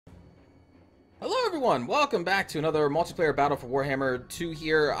Hello everyone, welcome back to another multiplayer battle for Warhammer 2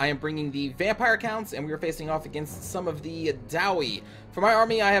 here. I am bringing the vampire counts and we are facing off against some of the Dawi. For my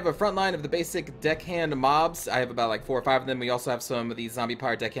army, I have a front line of the basic deckhand mobs. I have about like 4 or 5 of them. We also have some of these zombie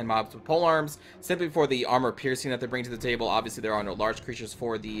pirate deckhand mobs with polearms, simply for the armor piercing that they bring to the table. Obviously there are no large creatures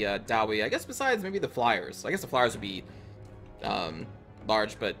for the Dawi, I guess, besides maybe the flyers. I guess the flyers would be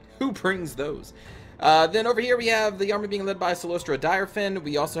large, but who brings those? Then over here we have the army being led by Solostra Direfin.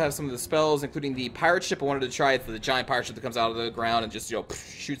 We also have some of the spells, including the pirate ship. I wanted to try it for the giant pirate ship that comes out of the ground and just, you know,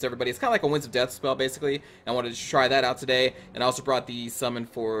 shoots everybody. It's kind of like a Winds of Death spell, basically. I wanted to try that out today. And I also brought the summon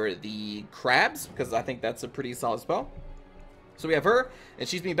for the crabs, because I think that's a pretty solid spell. So we have her, and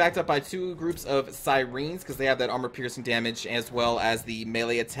she's being backed up by 2 groups of sirens, because they have that armor piercing damage, as well as the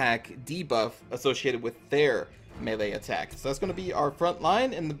melee attack debuff associated with their melee attack. So that's going to be our front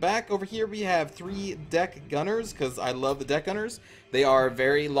line. In the back over here we have 3 deck gunners, because I love the deck gunners. They are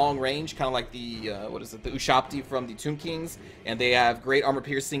very long range, kind of like the the Ushapti from the Tomb Kings, and they have great armor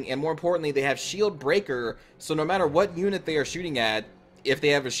piercing, and more importantly they have shield breaker, so no matter what unit they are shooting at, if they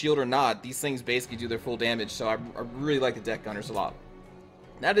have a shield or not, these things basically do their full damage. So I really like the deck gunners a lot.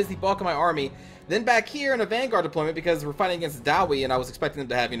 That is the bulk of my army. Then back here in a Vanguard deployment, because we're fighting against Dawi, and I was expecting them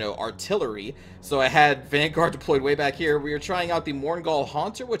to have, you know, artillery. So I had Vanguard deployed way back here. We are trying out the Morngol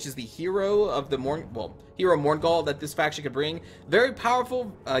Haunter, which is the hero of the hero Morngol that this faction could bring. Very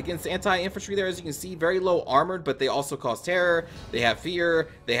powerful against anti-infantry there, as you can see. Very low armored, but they also cause terror. They have fear.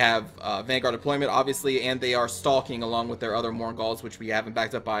 They have Vanguard deployment, obviously, and they are stalking along with their other Morngols, which we haven't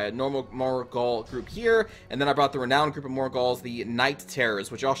backed up by a normal Morgol group here. And then I brought the renowned group of Morgols, the Night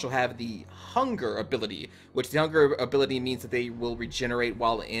Terrors, which also have the Hunger ability, which the Hunger ability means that they will regenerate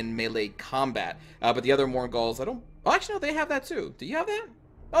while in melee combat. But the other Morgols, I don't... Oh, actually, no, they have that too. Do you have that?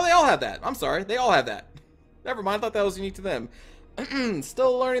 Oh, they all have that. I'm sorry. They all have that. Never mind. I thought that was unique to them.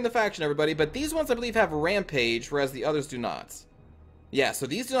 Still learning the faction, everybody. But these ones, I believe, have Rampage, whereas the others do not. Yeah, so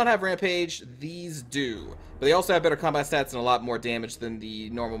these do not have Rampage. These do. But they also have better combat stats and a lot more damage than the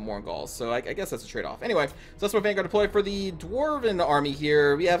normal Morgols. So I guess that's a trade-off. Anyway, so that's what Vanguard deployed. For the Dwarven army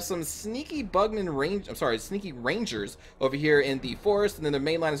here, we have some sneaky sneaky Rangers over here in the forest. And then the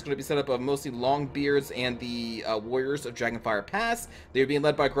main line is going to be set up of mostly Longbeards and the Warriors of Dragonfire Pass. They're being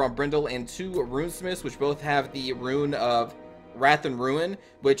led by Grombrindle and 2 Runesmiths, which both have the rune of Wrath and Ruin,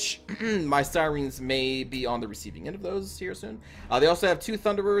 which my Sirens may be on the receiving end of those here soon. They also have 2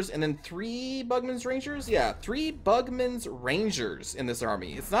 Thunderers and then 3 Bugman's Rangers. Yeah, 3 Bugman's Rangers in this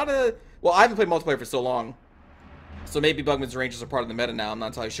army. It's not a... Well, I haven't played multiplayer for so long, so maybe Bugman's Rangers are part of the meta now. I'm not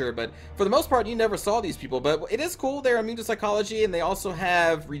entirely sure, but for the most part, you never saw these people. But it is cool. They're immune to psychology, and they also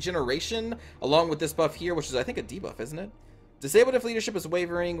have regeneration, along with this buff here, which is, I think, a debuff, isn't it? Disabled if leadership is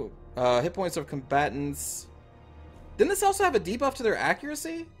wavering. Hit points of combatants... Didn't this also have a debuff to their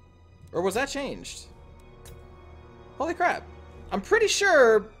accuracy? Or was that changed? Holy crap. I'm pretty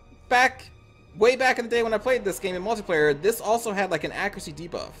sure way back in the day when I played this game in multiplayer, this also had like an accuracy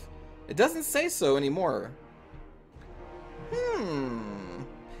debuff. It doesn't say so anymore.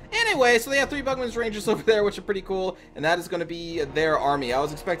 Anyway, so they have 3 Bugman's Rangers over there, which are pretty cool, and that is going to be their army. I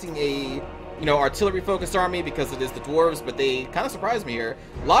was expecting a, you know, artillery-focused army because it is the dwarves, but they kind of surprised me here.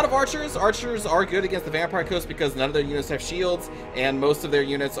 A lot of archers. Archers are good against the vampire coast because none of their units have shields, and most of their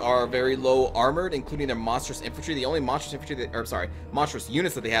units are very low armored, including their monstrous infantry. The only monstrous infantry monstrous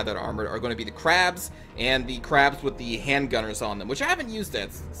units that they have that are armored are going to be the crabs, and the crabs with the handgunners on them, which I haven't used yet,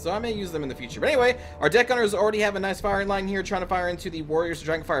 so I may use them in the future. But anyway, our deck gunners already have a nice firing line here, trying to fire into the Warriors of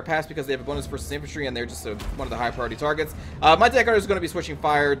Dragonfire Pass because they have a bonus versus infantry, and they're just one of the high priority targets. My deck gunners is going to be switching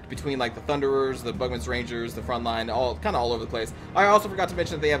fire between like the Thunderers, the Bugman's Rangers, the front line, kind of all over the place. I also forgot to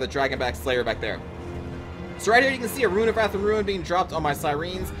mention that they have the Dragonback Slayer back there. So right here you can see a Rune of Wrath and Ruin being dropped on my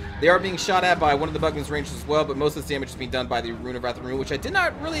Sirens. They are being shot at by one of the Bugman's Rangers as well, but most of this damage is being done by the Rune of Wrath and Ruin, which I did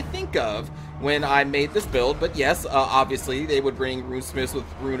not really think of when I made this build. But yes, obviously they would bring Runesmiths with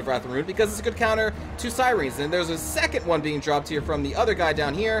Rune of Wrath and Ruin because it's a good counter to Sirens. And there's a second one being dropped here from the other guy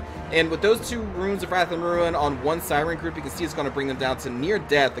down here. And with those 2 Runes of Wrath and Ruin on one Siren group, you can see it's going to bring them down to near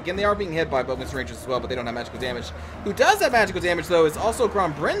death. Again, they are being hit by Bugman's Rangers as well, but they don't have magical damage. Who does have magical damage, though, is also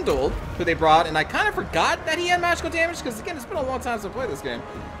Grombrindle, who they brought. And I kind of forgot that he had magical damage because, again, it's been a long time since I played this game.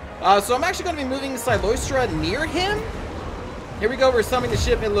 So I'm actually going to be moving Silostra near him. Here we go, we're summoning the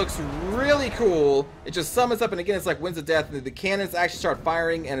ship. It looks really cool. It just summons up, and again, it's like Winds of Death. And the cannons actually start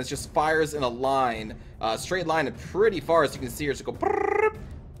firing, and it just fires in a line, straight line, and pretty far, as you can see here. So go.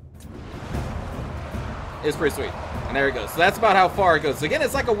 It's pretty sweet. And there it goes. So that's about how far it goes. So again,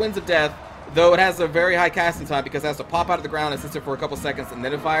 it's like a Winds of Death. though it has a very high casting time because it has to pop out of the ground and sits there for a couple seconds and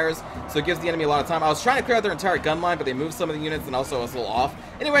then it fires, so it gives the enemy a lot of time. I was trying to clear out their entire gun line, but they moved some of the units and also I was a little off.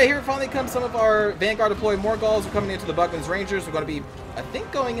 Anyway, here finally comes some of our Vanguard deployed Morgals. We're coming into the Bugman's Rangers. We're going to be, I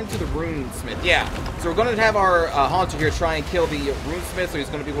think, going into the Runesmith. Yeah, so we're going to have our Haunter here try and kill the Runesmith, so he's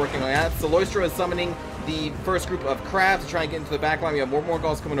going to be working on that. So Loistra is summoning the first group of crabs to try and get into the back line. We have more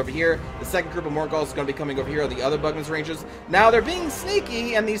Morgals coming over here. The second group of Morgals is going to be coming over here, the other Bugman's Rangers. Now they're being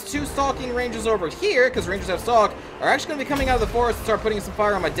sneaky, and these two stalking Rangers over here, because Rangers have stalk, are actually going to be coming out of the forest and start putting some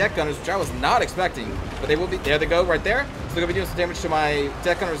fire on my deck gunners, which I was not expecting. But they will be, there they go, right there. So they're going to be doing some damage to my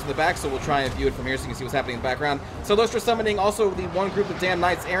deck gunners in the back, so we'll try and view it from here so you can see what's happening in the background. So Lostra summoning also the one group of damn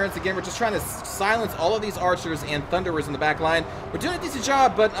Knights Errants. Again, we're just trying to silence all of these archers and thunderers in the back line. We're doing a decent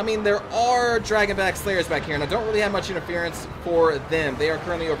job, but I mean, there are Dragonback Slayers back here, and I don't really have much interference for them. They are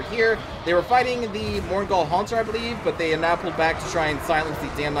currently over here. They were fighting the Morgul Haunter, I believe, but they have now pulled back to try and silence the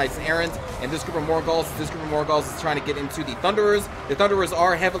damn Knights Errant. And this group of Morgals is trying to get into the Thunderers. The Thunderers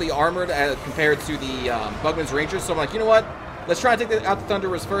are heavily armored compared to the Bugman's Rangers, so I'm like, you know what? Let's try and take out the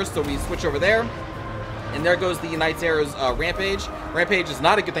Thunderers first, so we switch over there. And there goes the Knights Arrow's Rampage. Rampage is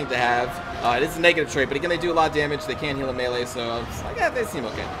not a good thing to have. It is a negative trait, but again, they do a lot of damage. They can heal in melee, so I was like, yeah, they seem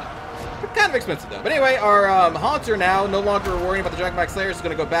okay. Kind of expensive, though. But anyway, our Haunter now, no longer worrying about the Dragonback Slayers, is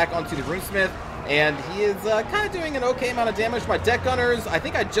going to go back onto the Runesmith. And he is kind of doing an okay amount of damage. My deck gunners, I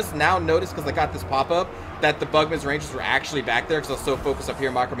think I just now noticed, because I got this pop-up, that the Bugman's Rangers were actually back there, because I was so focused up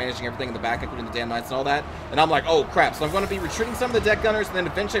here micromanaging everything in the back, including the damn Knights and all that. And I'm like, oh crap. So I'm going to be retreating some of the deck gunners, and then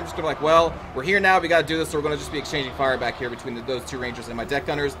eventually I'm just going to be like, well, we're here now, we got to do this, so we're going to just be exchanging fire back here between those two Rangers and my deck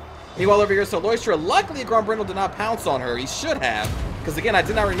gunners. Meanwhile over here, so Loistra, luckily Grombrindle did not pounce on her. He should have, because again, I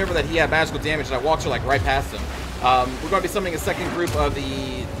did not remember that he had magical damage, and I walked her like right past him. We're going to be summoning a second group of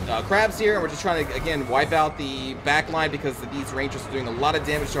the crabs here, and we're just trying to, again, wipe out the back line because these Rangers are doing a lot of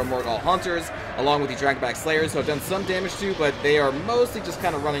damage to our Morgul Hunters, along with the Dragonback Slayers, who I've done some damage to, but they are mostly just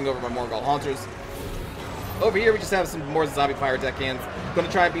kind of running over my Morgul Hunters. Over here, we just have some more Zombie Fire deckhands. Going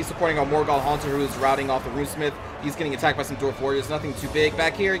to try and be supporting our Morgul Haunter, who is routing off the Runesmith. He's getting attacked by some Dwarf Warriors, nothing too big.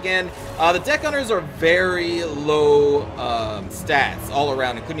 Back here again, the deck gunners are very low stats all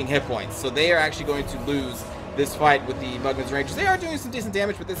around, including hit points, so they are actually going to lose this fight with the Bugman's Rangers. They are doing some decent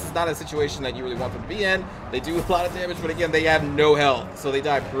damage, but this is not a situation that you really want them to be in. They do a lot of damage, but again, they have no health, so they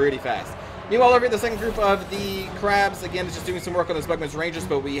die pretty fast. Meanwhile, over here, the second group of the crabs, again, is just doing some work on this Bugman's Rangers,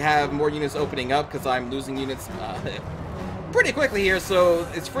 but we have more units opening up because I'm losing units pretty quickly here, so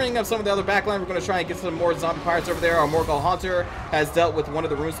it's freeing up some of the other backline. We're going to try and get some more zombie pirates over there. Our Morgul Haunter has dealt with one of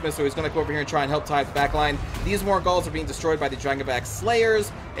the Runesmiths, so he's going to go over here and try and help tie up the backline. These Morguls are being destroyed by the Dragonback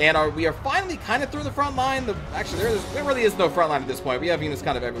Slayers, and we are finally kind of through the front line. Actually, there really is no front line at this point. We have units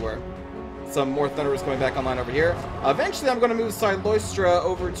kind of everywhere. Some more Thunderers coming back online over here. Eventually, I'm going to move Loistra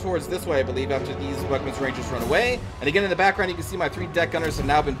over towards this way, I believe, after these Bugman's Rangers run away. And again, in the background, you can see my 3 deck gunners have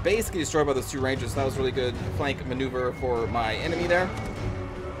now been basically destroyed by those 2 Rangers. That was really good flank maneuver for my enemy there.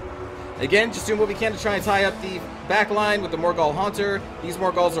 Again, just doing what we can to try and tie up the back line with the Morgul Haunter. These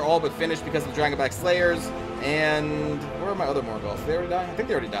Morguls are all but finished because of the Dragonback Slayers. And where are my other Morguls? Did they already die? I think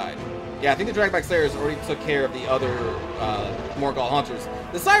they already died. Yeah, I think the Dragonback Slayers already took care of the other Morgul Hunters.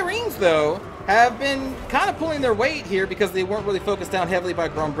 The Sirens, though, have been kind of pulling their weight here because they weren't really focused down heavily by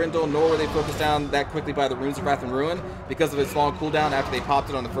Grombrindle, nor were they focused down that quickly by the Runes of Wrath and Ruin because of its long cooldown after they popped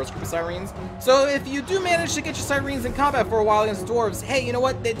it on the first group of Sirens. So if you do manage to get your Sirens in combat for a while against Dwarves, hey, you know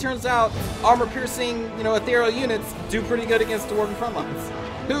what? It turns out armor-piercing, ethereal units do pretty good against Dwarven front lines.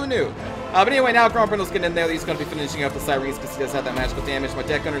 Who knew? But anyway, now Grombrindle's getting in there. He's going to be finishing up the Sirens because he does have that magical damage. My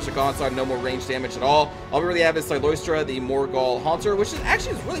deck gunners are gone, so I have no more range damage at all. All we really have is Loistra, the Morgul Haunter, which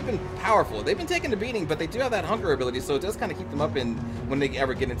actually has really been powerful. They've been taking a beating, but they do have that hunger ability, so it does kind of keep them up in when they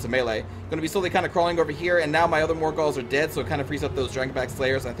ever get into melee. Going to be slowly kind of crawling over here, and now my other Morguls are dead, so it kind of frees up those Dragonback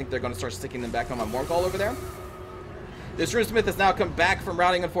Slayers. I think they're going to start sticking them back on my Morgul over there. This Runesmith has now come back from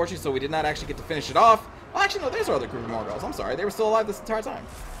routing, unfortunately, so we did not actually get to finish it off. Well, actually, no, there's our other group of Morguls. I'm sorry. They were still alive this entire time.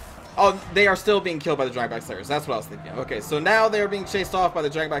 Oh, they are still being killed by the Dragonback Slayers. That's what I was thinking of. Okay, so now they're being chased off by the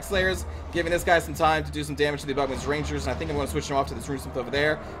Dragonback Slayers, giving this guy some time to do some damage to the Bugman's Rangers, and I think I'm going to switch them off to this Runesmith over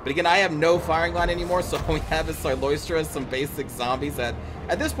there. But again, I have no firing line anymore, so all we have is Loistra, some basic zombies that,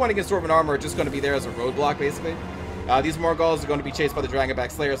 at this point against Dwarven armor, are just going to be there as a roadblock, basically. These Morguls are going to be chased by the Dragonback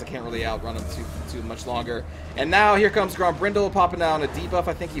Slayers. I can't really outrun them too much longer. And now here comes Grombrindle popping down a debuff.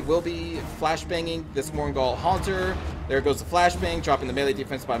 I think he will be flashbanging this Morgul Haunter. There goes the flashbang, dropping the melee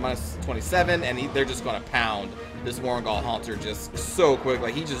defense by minus 27, and they're just going to pound this Morgul Haunter just so quick.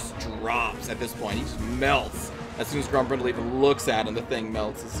 Like, he just drops at this point. He just melts. As soon as Grombrindle even looks at him, the thing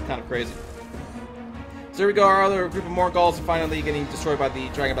melts. It's kind of crazy. So here we go, our other group of Morgulls are finally getting destroyed by the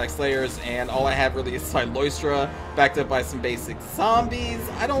Dragonback Slayers, and all I have really is Siloistra, backed up by some basic zombies.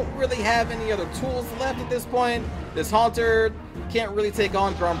 I don't really have any other tools left at this point. This Haunter can't really take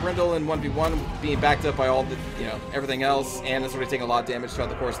on Grombrindle in 1v1, being backed up by all the, everything else, and is already taking a lot of damage throughout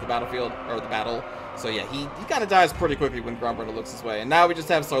the course of the battlefield, or the battle. So yeah, he kind of dies pretty quickly when Grombrindle looks his way. And now we just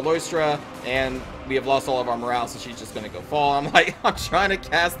have Siloistra, and we have lost all of our morale, so she's just going to go fall. I'm trying to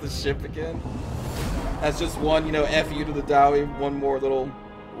cast the ship again. That's just one, F you to the Dawi, one more little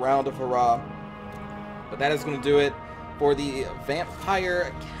round of hurrah. But that is going to do it for the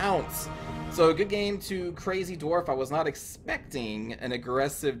Vampire Counts. So a good game to Crazy Dwarf. I was not expecting an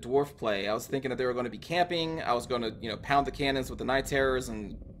aggressive dwarf play. I was thinking that they were going to be camping. I was going to, pound the cannons with the Night Terrors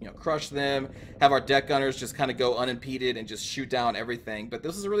and, crush them. Have our deck gunners just kind of go unimpeded and just shoot down everything. But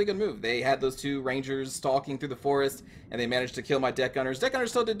this is a really good move. They had those two Rangers stalking through the forest, and they managed to kill my deck gunners. Deck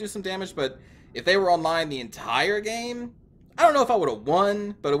gunners still did do some damage, but if they were online the entire game, I don't know if I would have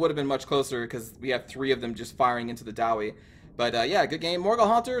won, but it would have been much closer because we have 3 of them just firing into the Dawi. But yeah, good game. Morgul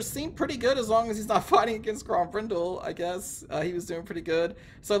Haunter seemed pretty good as long as he's not fighting against Grombrindle, I guess. He was doing pretty good.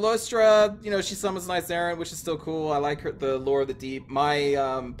 So Siloistra, she summons Nice Errant, which is still cool. I like the Lore of the Deep.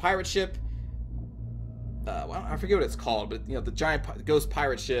 My pirate ship, well, I forget what it's called, but the giant ghost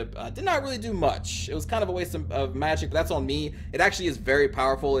pirate ship did not really do much. It was kind of a waste of magic, but that's on me. It actually is very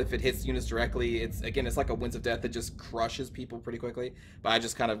powerful if it hits units directly. It's like a Winds of Death that just crushes people pretty quickly. But I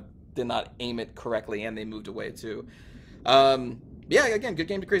just kind of did not aim it correctly, and they moved away too. Yeah, again, good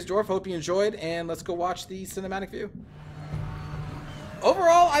game to Crazy Dwarf. Hope you enjoyed, and let's go watch the cinematic view.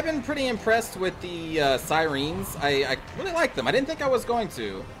 Overall, I've been pretty impressed with the Sirens. I really like them. I didn't think I was going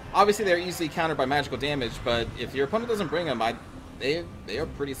to. Obviously, they're easily countered by magical damage, but if your opponent doesn't bring them, they are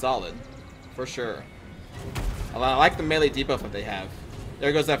pretty solid, for sure. I like the melee debuff that they have.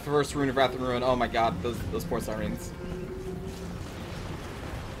 There goes that first Rune of Wrath and Ruin. Oh my god, those poor Sirens.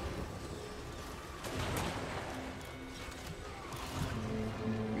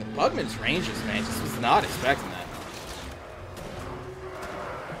 Bugman's ranges, man, just was not expecting that.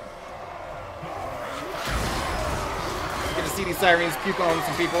 Get to see these Sirens puke on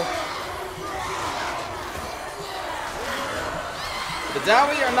some people. The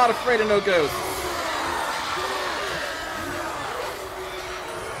Dawi are not afraid of no ghosts.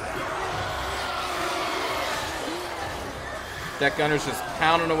 Deck Gunners just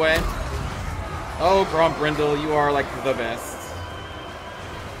pounding away. Oh, Grombrindle, you are like the best.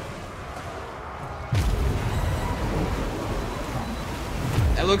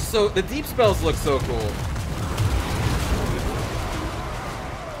 It looks so, the deep spells look so cool.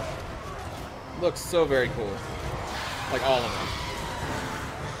 Looks so very cool. Like all of them.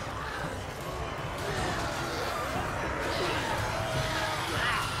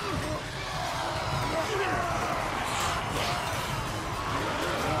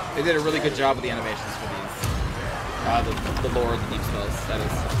 They did a really good job with the animations for these. The lore of the deep spells, that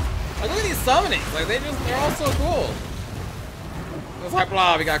is. Like, look at these summonings. Like, they're all so cool. It's like,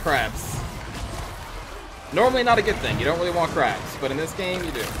 blah, we got crabs. Normally not a good thing. You don't really want crabs, but in this game,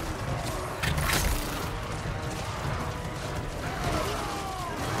 you do.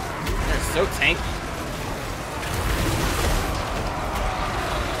 They're so tanky.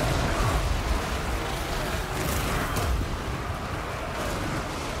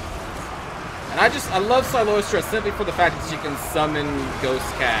 And I love Siloistra simply for the fact that she can summon Ghost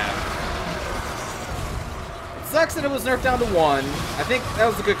Cav. Sucks that it was nerfed down to 1. I think that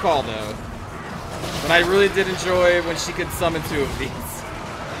was a good call, though. But I really did enjoy when she could summon 2 of these.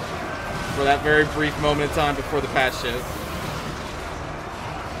 For that very brief moment in time before the patch hit.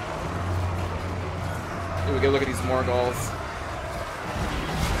 Here we go, look at these Morgulls.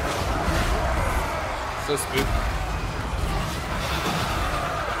 So spooky.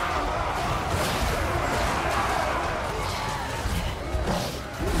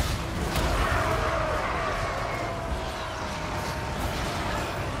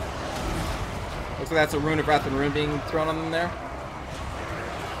 So that's a Rune of Wrath and Ruin being thrown on them there.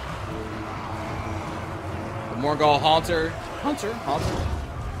 The Morgul Haunter.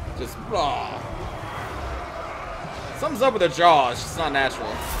 Just, something's up with her jaw. It's just not natural.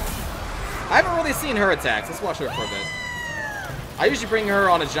 I haven't really seen her attacks. Let's watch her for a bit. I usually bring her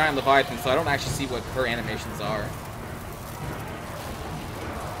on a giant Leviathan, so I don't actually see what her animations are.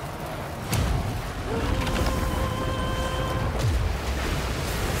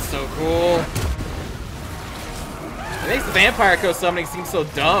 So cool. It makes the Vampire Co summoning seem so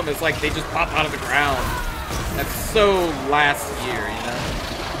dumb. It's like they just pop out of the ground. That's so last year,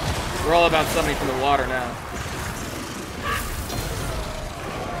 We're all about summoning from the water now.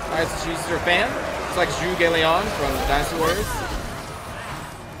 Alright, so she's her fan. It's like Zhu Galeon from Dynasty Warriors.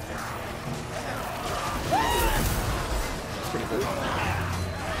 It's pretty cool.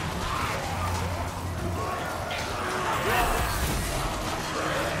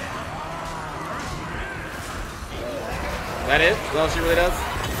 Is that it? Is that what she really does?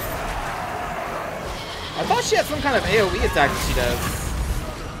 I thought she had some kind of AoE attack that she does.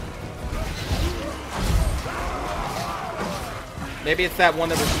 Maybe it's that one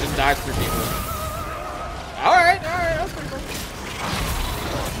that just dives through people. Alright, that's pretty cool.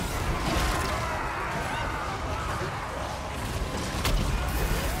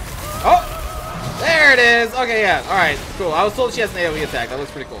 Oh! There it is! Okay, yeah, alright, cool. I was told she has an AoE attack. That looks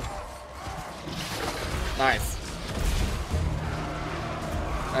pretty cool. Nice.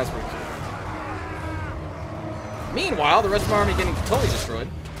 That's pretty cool. Meanwhile, the rest of my army getting totally destroyed.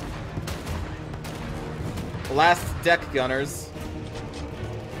 The last deck gunners.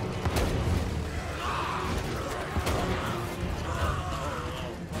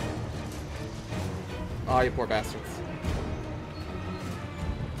 Oh, you poor bastards.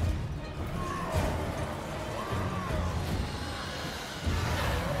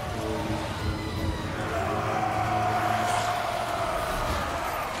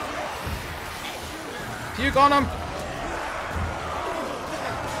 Puke on him!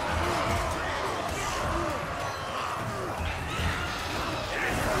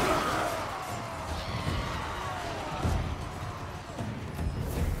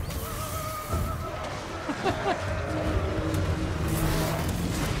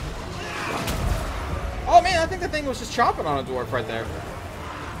 Oh man, I think the thing was just chomping on a dwarf right there.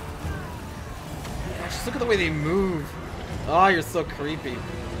 Gosh, just look at the way they move. Oh, you're so creepy.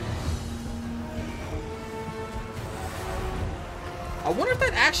 I wonder if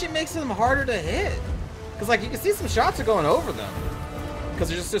that actually makes them harder to hit. Because, like, you can see some shots are going over them. Because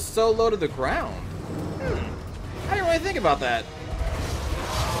they're just so low to the ground. I didn't really think about that.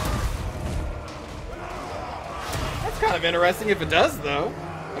 That's kind of interesting if it does, though.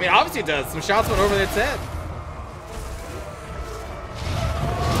 I mean, obviously it does. Some shots went over its head.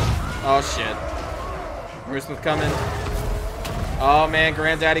 Oh, shit. Smith coming. Oh, man.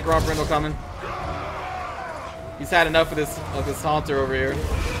 Granddaddy Grombrindle coming. He's had enough of this Haunter over here.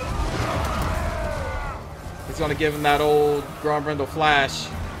 He's gonna give him that old Grombrindle flash.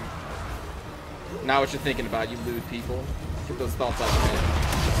 Not what you're thinking about, you lewd people. Get those thoughts out of your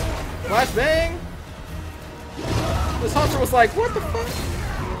head. Flash bang! This Haunter was like, what the fuck?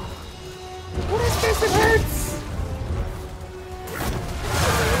 What is this? It hurts!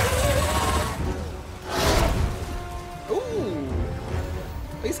 Ooh!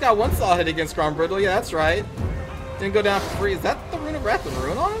 At least got one solid hit against Grombrindle, yeah, that's right. Didn't go down for free. Is that the Rune of Wrath with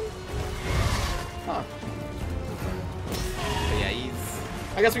Rune on him? Huh. But yeah, he's...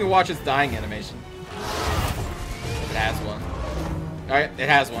 I guess we can watch his dying animation. If it has one. Alright, it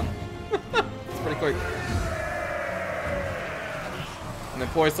has one. It's pretty quick. And then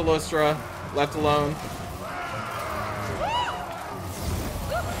Poise Lustra, left alone.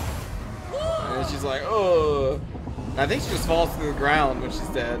 And she's like, oh. I think she just falls to the ground when she's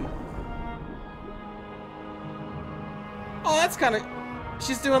dead. Oh, that's kind of...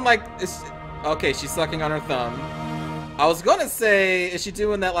 She's doing like... Okay, she's sucking on her thumb. I was gonna say, is she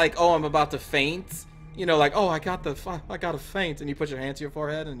doing that like, oh, I'm about to faint? You know, like, oh, I got a faint, and you put your hand to your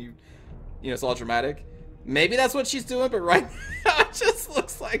forehead, and you know, it's all dramatic. Maybe that's what she's doing, but right now it just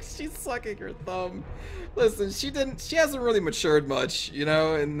looks like she's sucking her thumb. Listen, she hasn't really matured much, you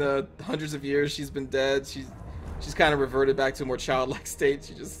know, in the hundreds of years she's been dead. She's kind of reverted back to a more childlike state.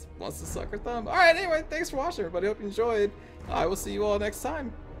 She just wants to suck her thumb. Alright, anyway, thanks for watching, everybody. Hope you enjoyed. I will see you all next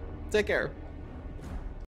time. Take care.